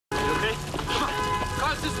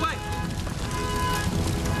This way!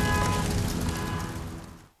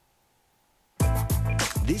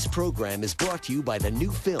 This program is brought to you by the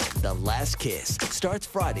new film, The Last Kiss. Starts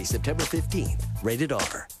Friday, September 15th. Rated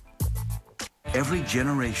R. Every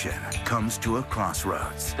generation comes to a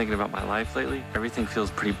crossroads. Thinking about my life lately, everything feels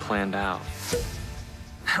pretty planned out.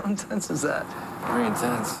 How intense is that? Very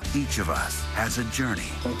intense. Each of us has a journey.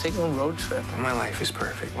 I'm taking a road trip. My life is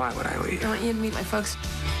perfect. Why would I leave? I want you to meet my folks.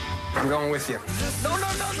 I'm going with you. No, no,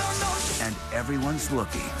 no, no, no! And everyone's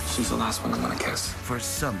looking She's the last one I'm gonna kiss. for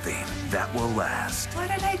something that will last. What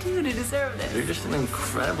did I do to deserve this? You're just an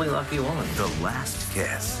incredibly lucky woman. The Last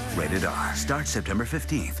Kiss. Rated R. Starts September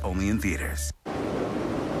 15th. Only in theaters.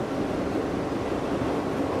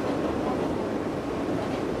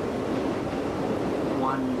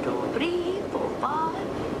 1, 2, 3, 4, 5,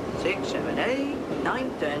 6, 7, 8,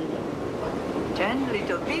 9, 10. 10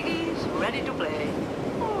 little piggies ready to play.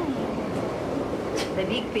 The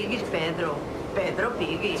big pig is Pedro. Pedro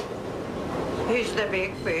Piggy. He's the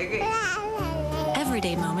big piggy.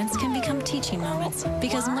 Everyday moments can become teaching moments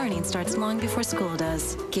because learning starts long before school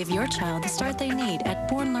does. Give your child the start they need at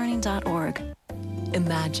bornlearning.org.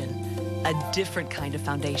 Imagine a different kind of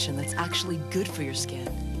foundation that's actually good for your skin.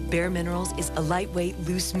 Bare Minerals is a lightweight,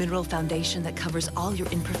 loose mineral foundation that covers all your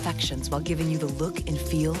imperfections while giving you the look and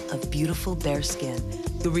feel of beautiful bare skin.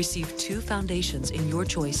 You'll receive 2 foundations in your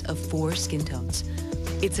choice of 4 skin tones.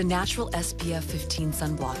 It's a natural SPF 15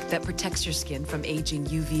 sunblock that protects your skin from aging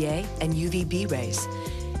UVA and UVB rays.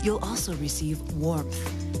 You'll also receive warmth,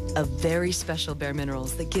 a very special Bare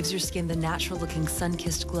Minerals that gives your skin the natural-looking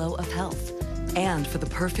sun-kissed glow of health. And for the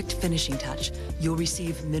perfect finishing touch, you'll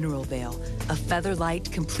receive Mineral Veil, a feather-light,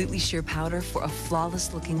 completely sheer powder for a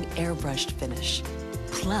flawless-looking airbrushed finish.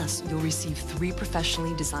 Plus, you'll receive 3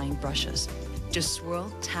 professionally designed brushes. Just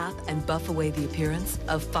swirl, tap, and buff away the appearance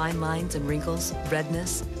of fine lines and wrinkles,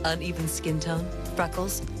 redness, uneven skin tone,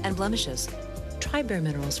 freckles, and blemishes. Try Bare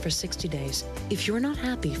Minerals for 60 days. If you're not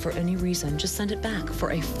happy for any reason, just send it back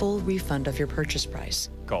for a full refund of your purchase price.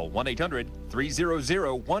 Call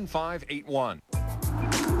 1-800-300-1581.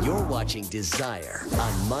 You're watching Desire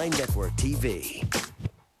on MyNetworkTV. It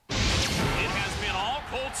has been all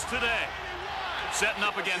Colts today. Setting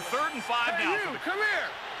up again, 3rd and 5 now. Hey, you, come here.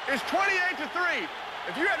 It's 28-3.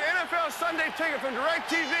 If you had an NFL Sunday ticket from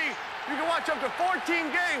DirecTV, you can watch up to 14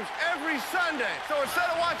 games every Sunday. So instead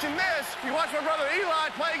of watching this, you watch my brother Eli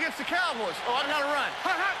play against the Cowboys. Oh, I gotta run.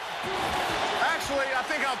 Actually, I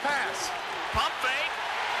think I'll pass. Pump fake.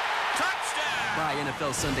 Touchdown. Buy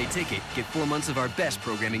NFL Sunday Ticket. Get 4 months of our best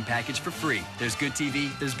programming package for free. There's good TV,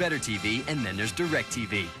 there's better TV, and then there's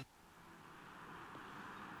DirecTV.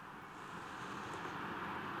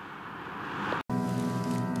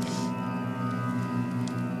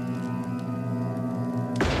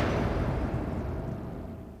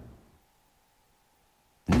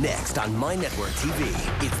 Next on MyNetworkTV,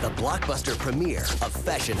 it's the blockbuster premiere of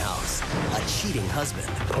Fashion House. A cheating husband.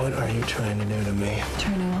 What are you trying to do to me?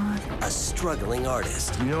 Turn you on. A struggling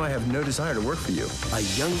artist. You know I have no desire to work for you. A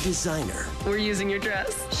young designer. We're using your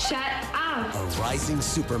dress. Shut up. A rising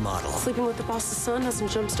supermodel. Sleeping with the boss's son hasn't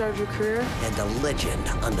jump-started your career. And a legend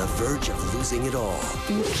on the verge of losing it all.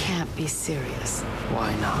 You can't be serious.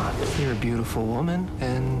 Why not? You're a beautiful woman,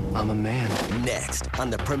 and I'm a man. Next on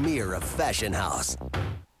the premiere of Fashion House.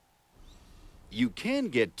 You can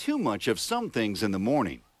get too much of some things in the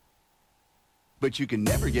morning, but you can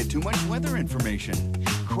never get too much weather information.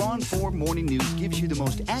 KRON-TV Morning News gives you the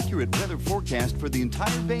most accurate weather forecast for the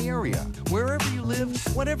entire Bay Area. Wherever you live,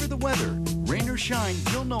 whatever the weather, rain or shine,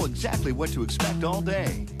 you'll know exactly what to expect all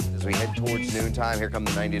day. As we head towards noontime, here come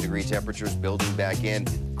the 90-degree temperatures building back in.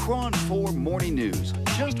 KRON-TV Morning News,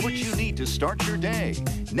 just what you need to start your day.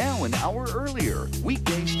 Now an hour earlier,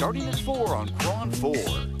 weekday starting at 4 on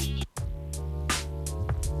KRON-TV.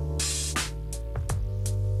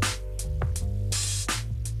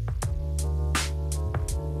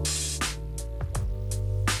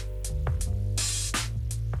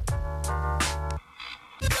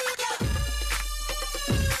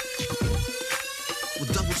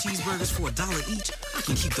 Cheeseburgers for $1 each, I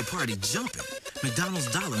can keep the party jumping. McDonald's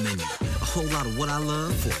Dollar Menu. A whole lot of what I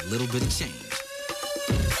love for a little bit of change.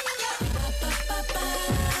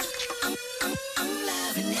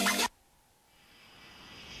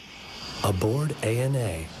 Aboard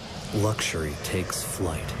ANA, luxury takes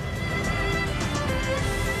flight.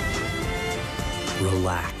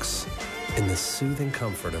 Relax in the soothing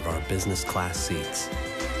comfort of our business class seats.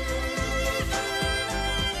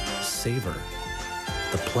 Savor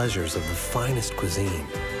the pleasures of the finest cuisine.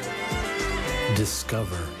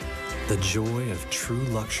 Discover the joy of true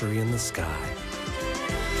luxury in the sky.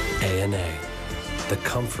 ANA, the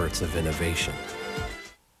comforts of innovation.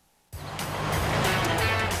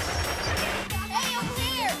 Hey, over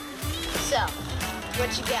here! So,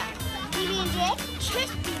 what you got? PB&J?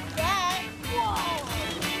 Just be that. Whoa!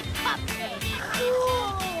 Cupcake.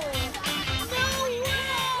 Cool! No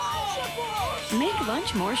way! Make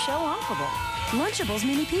lunch more show-offable. Lunchables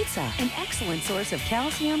Mini Pizza, an excellent source of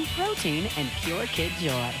calcium, protein, and pure kid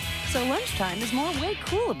joy. So lunchtime is more way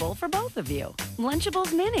coolable for both of you.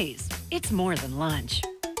 Lunchables Minis. It's more than lunch.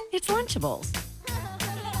 It's Lunchables.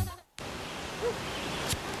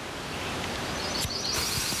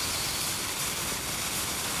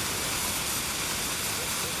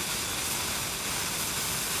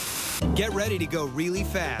 Get ready to go really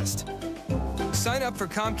fast. Sign up for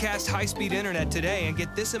Comcast high-speed internet today and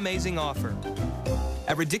get this amazing offer.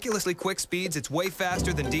 At ridiculously quick speeds, it's way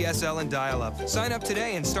faster than DSL and dial-up. Sign up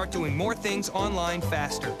today and start doing more things online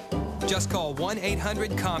faster. Just call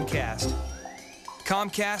 1-800-COMCAST.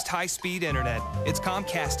 Comcast high-speed internet. It's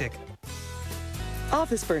Comcastic.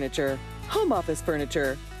 Office furniture, home office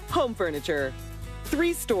furniture, home furniture.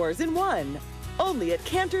 3 stores in one. Only at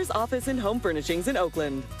Cantor's Office and Home Furnishings in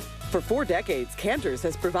Oakland. For 4 decades, Cantor's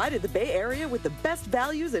has provided the Bay Area with the best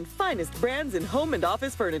values and finest brands in home and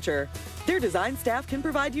office furniture. Their design staff can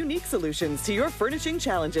provide unique solutions to your furnishing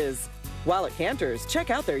challenges. While at Cantor's, check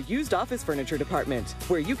out their used office furniture department,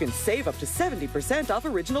 where you can save up to 70% off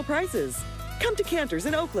original prices. Come to Cantor's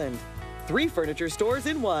in Oakland. 3 furniture stores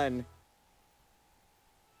in one.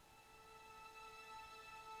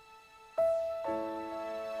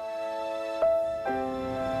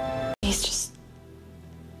 He's just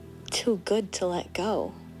too good to let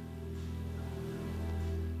go.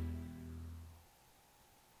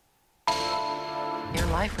 Your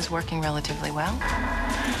life was working relatively well.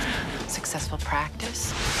 Successful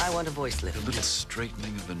practice. I want a voice lift. A little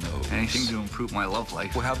straightening of the nose. Anything to improve my love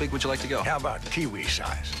life. Well, how big would you like to go? How about kiwi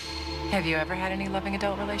size? Have you ever had any loving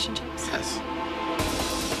adult relationships? Yes.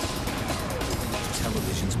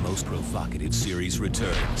 Television's most provocative series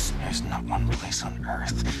returns. There's not one place on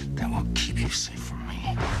earth that will keep you safe from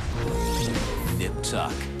me. Nip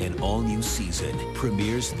Tuck, an all-new season,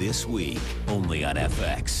 premieres this week, only on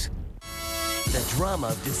FX. The drama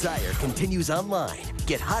of desire continues online.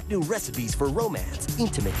 Get hot new recipes for romance,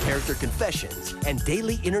 intimate character confessions, and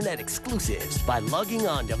daily internet exclusives by logging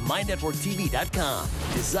on to MyNetworkTV.com.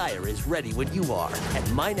 Desire is ready when you are at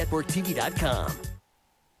MyNetworkTV.com.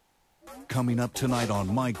 Coming up tonight on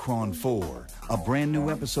KRON-4, a brand new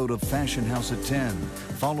episode of Fashion House at 10,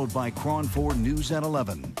 followed by KRON-4 News at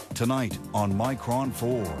 11. Tonight on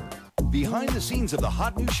KRON-4. Behind the scenes of the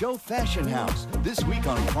hot new show Fashion House, this week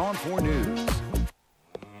on KRON-4 News.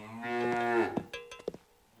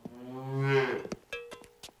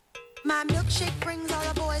 My milkshake brings all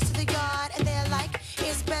the boys to the yard, and they're like,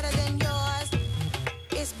 it's better than yours.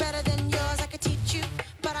 It's better than yours. I could teach you,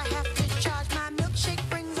 but I have to charge. My milkshake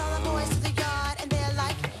brings all the boys to the yard, and they're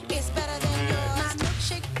like, it's better than yours. My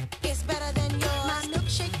milkshake is better than yours. My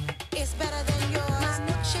milkshake is better than yours. My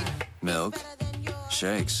milkshake. Milk,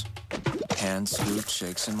 shakes, hand-scooped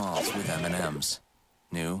shakes and malts with M&Ms.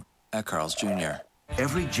 New at Carl's Jr.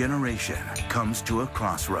 Every generation comes to a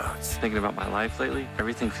crossroads. Thinking about my life lately,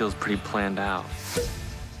 everything feels pretty planned out.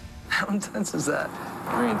 How intense is that?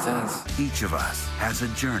 Very intense. Each of us has a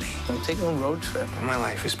journey. I'm taking a road trip. My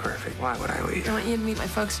life is perfect. Why would I leave? I want you to meet my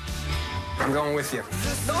folks. I'm going with you.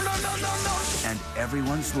 No, no, no, no, no! And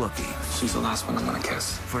everyone's looking. She's the last one I'm gonna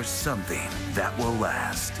kiss. For something that will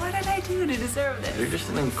last. What did I do to deserve this? You're just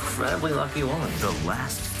an incredibly lucky woman. The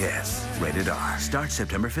Last Kiss. Rated R. Starts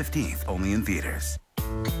September 15th. Only in theaters.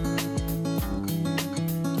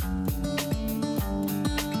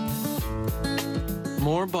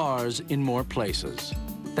 More bars in more places.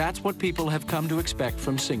 That's what people have come to expect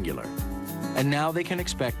from Singular. And now they can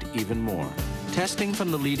expect even more. Testing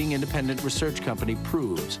from the leading independent research company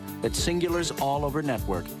proves that Singular's all-over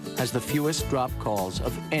network has the fewest dropped calls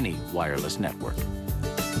of any wireless network.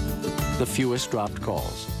 The fewest dropped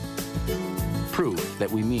calls. Proof that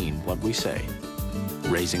we mean what we say.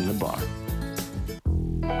 Raising the bar.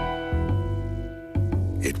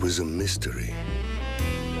 It was a mystery.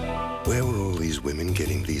 Where were all these women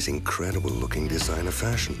getting these incredible-looking designer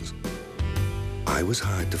fashions? I was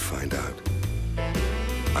hired to find out.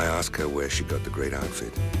 I asked her where she got the great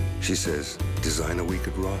outfit. She says, Designer Week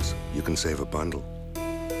at Ross, you can save a bundle.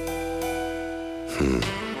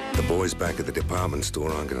 The boys back at the department store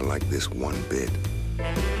aren't gonna like this one bit.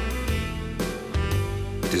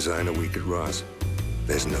 Designer Week at Ross,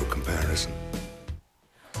 there's no comparison.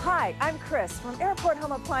 Hi, Hi, I'm Chris from Airport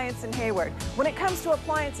Home Appliance in Hayward. When it comes to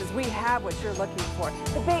appliances, we have what you're looking for.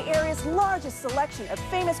 The Bay Area's largest selection of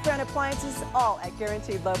famous brand appliances, all at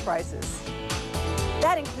guaranteed low prices.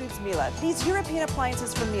 That includes Miele. These European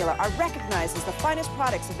appliances from Miele are recognized as the finest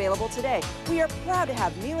products available today. We are proud to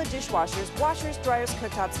have Miele dishwashers, washers, dryers,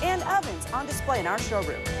 cooktops, and ovens on display in our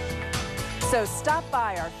showroom. So stop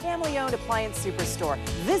by our family-owned appliance superstore.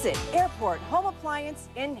 Visit Airport Home Appliance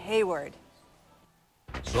in Hayward.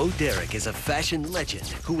 Bo Derek is a fashion legend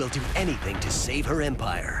who will do anything to save her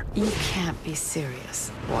empire. You can't be serious.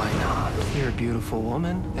 Why not? You're a beautiful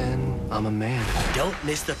woman, and I'm a man. Don't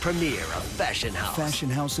miss the premiere of Fashion House. Fashion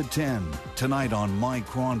House at 10, tonight on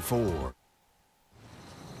KRON-TV.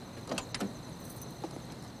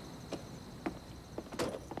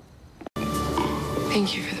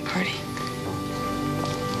 Thank you for the party.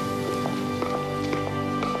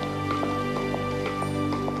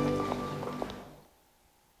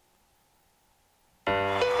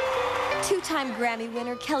 Two-time Grammy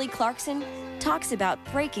winner Kelly Clarkson talks about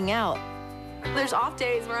breaking out. There's off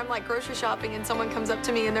days where I'm like grocery shopping and someone comes up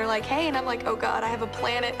to me and they're like, hey, and I'm like, oh God, I have a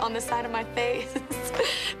planet on the side of my face.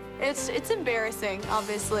 It's embarrassing,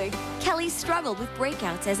 obviously. Kelly struggled with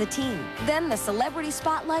breakouts as a teen. Then the celebrity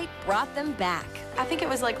spotlight brought them back. I think it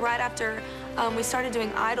was like right after we started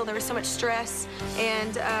doing Idol, there was so much stress,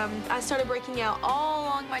 and I started breaking out all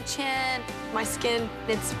along my chin. My skin,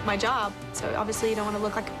 it's my job, so obviously you don't want to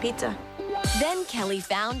look like a pizza. Then Kelly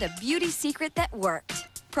found a beauty secret that worked.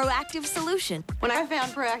 Proactive solution. When I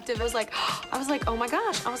found Proactive, I was like, oh my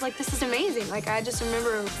gosh. I was like, this is amazing. Like, I just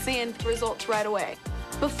remember seeing results right away.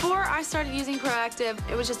 Before I started using Proactive,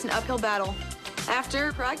 it was just an uphill battle.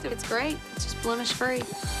 After Proactive, it's great. It's just blemish-free,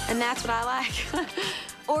 and that's what I like.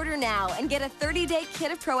 Order now and get a 30-day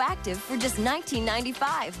kit of Proactive for just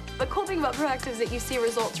 $19.95. The cool thing about Proactive is that you see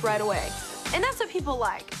results right away. And that's what people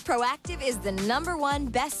like. Proactive is the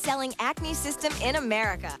 #1 best-selling acne system in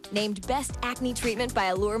America. Named Best Acne Treatment by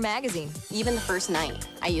Allure magazine. Even the first night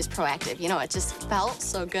I used Proactive, you know, it just felt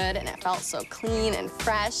so good and it felt so clean and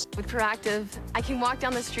fresh. With Proactive, I can walk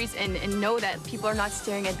down the streets and know that people are not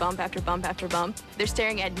staring at bump after bump after bump. They're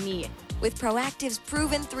staring at me. With Proactive's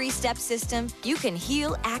proven 3-step system, you can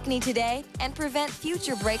heal acne today and prevent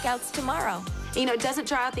future breakouts tomorrow. You know, it doesn't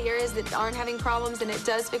dry out the areas that aren't having problems, and it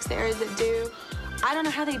does fix the areas that do. I don't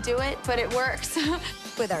know how they do it, but it works.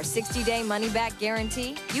 With our 60-day money-back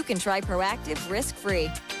guarantee, you can try Proactive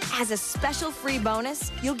risk-free. As a special free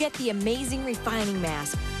bonus, you'll get the amazing refining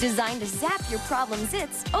mask, designed to zap your problem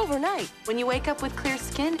zits overnight. When you wake up with clear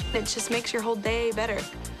skin, it just makes your whole day better.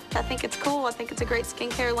 I think it's cool. I think it's a great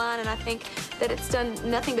skincare line, and I think that it's done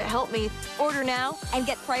nothing but help me. Order now and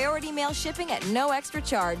get priority mail shipping at no extra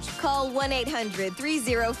charge. Call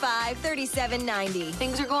 1-800-305-3790.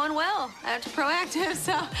 Things are going well after Proactive,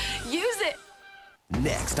 so use it.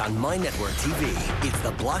 Next on MyNetworkTV, it's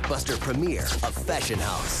the blockbuster premiere of Fashion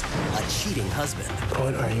House. A cheating husband.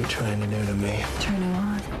 What are you trying to do to me? Turn you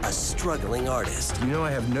on. A struggling artist. You know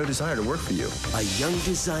I have no desire to work for you. A young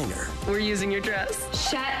designer. We're using your dress.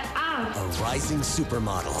 Shut up. A rising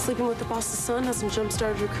supermodel. Sleeping with the boss's son hasn't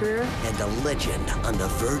jump-started your career. And a legend on the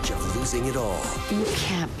verge of losing it all. You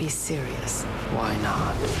can't be serious. Why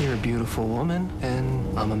not? You're a beautiful woman,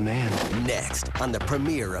 and I'm a man. Next on the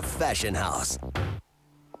premiere of Fashion House.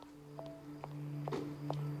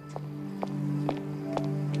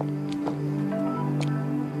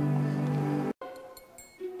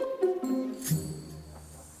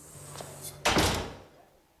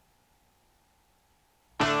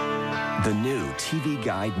 The new TV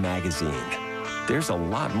Guide magazine. There's a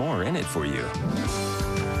lot more in it for you.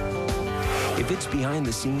 If it's behind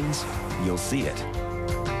the scenes, you'll see it.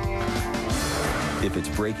 If it's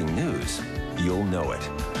breaking news, you'll know it.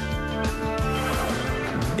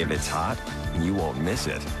 If it's hot, you won't miss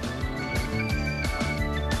it.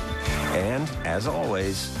 And, as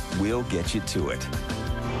always, we'll get you to it.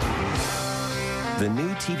 The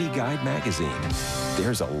new TV Guide magazine.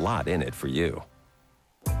 There's a lot in it for you.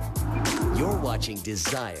 You're watching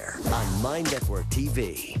Desire on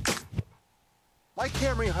MyNetworkTV. My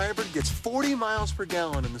Camry Hybrid gets 40 miles per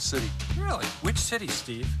gallon in the city. Really? Which city,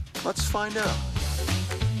 Steve? Let's find out.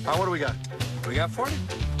 What do we got? We got 40.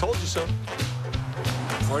 Told you so.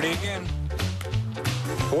 40 again.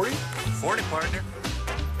 40? 40, partner.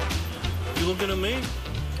 You looking at me?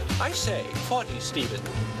 I say 40, Steven.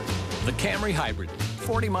 The Camry Hybrid.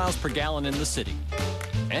 40 miles per gallon in the city.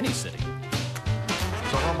 Any city.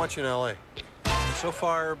 So how much in L.A.? So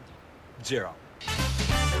far, 0.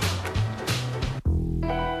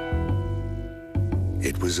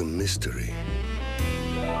 It was a mystery.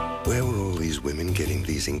 Where were all these women getting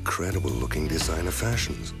these incredible-looking designer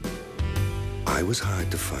fashions? I was hard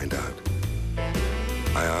to find out.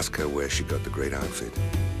 I ask her where she got the great outfit.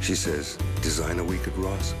 She says, designer week at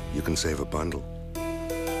Ross, you can save a bundle.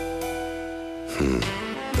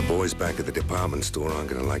 The boys back at the department store aren't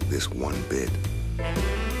gonna like this one bit.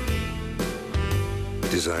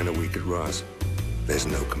 Designer week at Ross, there's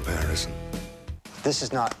no comparison. This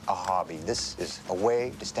is not a hobby. This is a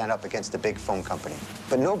way to stand up against the big phone company.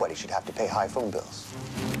 But nobody should have to pay high phone bills.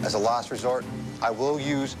 As a last resort, I will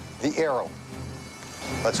use the arrow.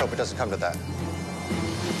 Let's hope it doesn't come to that.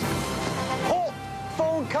 Halt!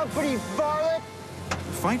 Phone company varlet!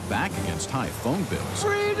 Fight back against high phone bills.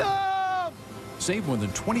 Freedom! Save more than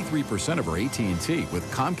 23% over AT&T with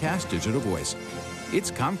Comcast Digital Voice.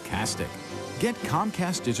 It's Comcastic. Get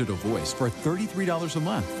Comcast Digital Voice for $33 a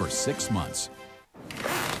month for 6 months.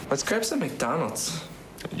 Let's grab some McDonald's.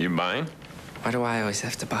 You buying? Why do I always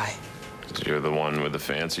have to buy? 'Cause you're the one with the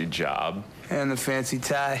fancy job. And the fancy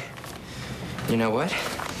tie. You know what?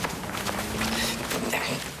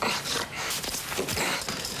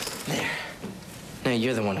 There. No,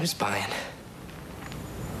 you're the one who's buying.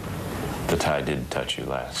 The tie did touch you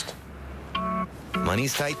last.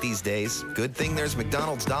 Money's tight these days. Good thing there's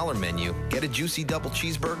McDonald's Dollar Menu. Get a juicy double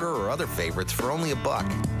cheeseburger or other favorites for only $1.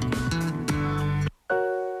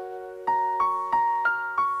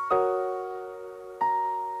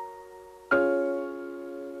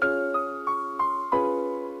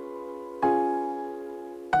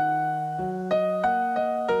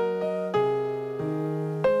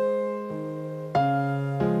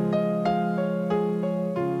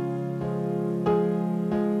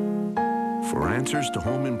 For answers to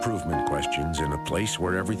home improvement questions in a place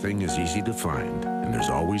where everything is easy to find and there's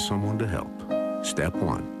always someone to help. Step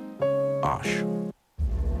 1. Osh.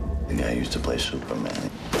 The guy used to play Superman.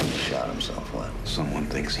 He shot himself, what? Someone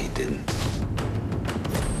thinks he didn't.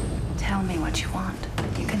 Tell me what you want.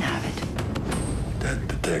 You can have it. Dead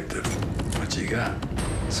detective. What you got?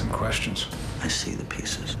 Some questions. I see the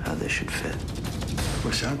pieces, how they should fit.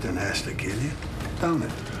 Well, something has to kill you, don't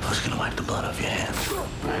it? Who's gonna wipe the blood off your hands?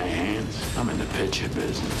 My hands? I'm in the picture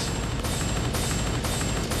business.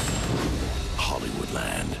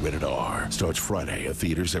 Hollywoodland. Rated R. Starts Friday at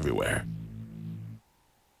theaters everywhere.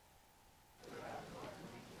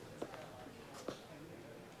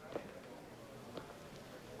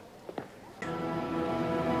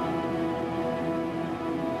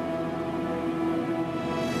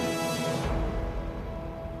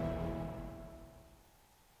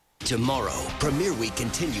 Tomorrow, premiere week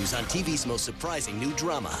continues on TV's most surprising new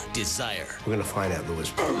drama, Desire. We're gonna find that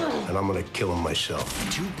Lewis, and I'm gonna kill him myself.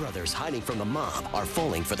 Two brothers hiding from the mob are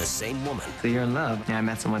falling for the same woman. So you're in love? Yeah, I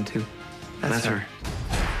met someone too. That's her.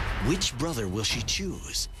 Which brother will she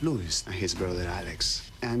choose? Louis and his brother Alex.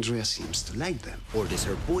 Andrea seems to like them. Or does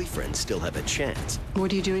her boyfriend still have a chance?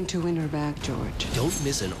 What are you doing to win her back, George? Don't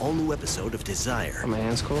miss an all-new episode of Desire. Are my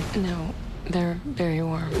hands cold? No, they're very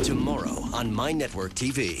warm. Tomorrow on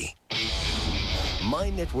MyNetworkTV.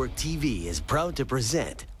 MyNetworkTV is proud to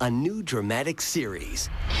present a new dramatic series,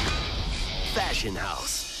 Fashion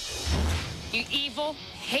House. You evil,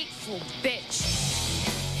 hateful bitch.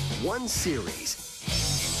 One series,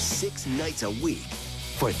 6 nights a week,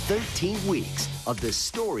 for 13 weeks of the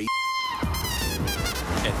story.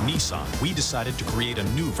 At Nissan, we decided to create a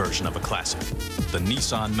new version of a classic, the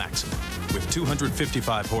Nissan Maxima, with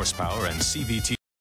 255 horsepower and CVT.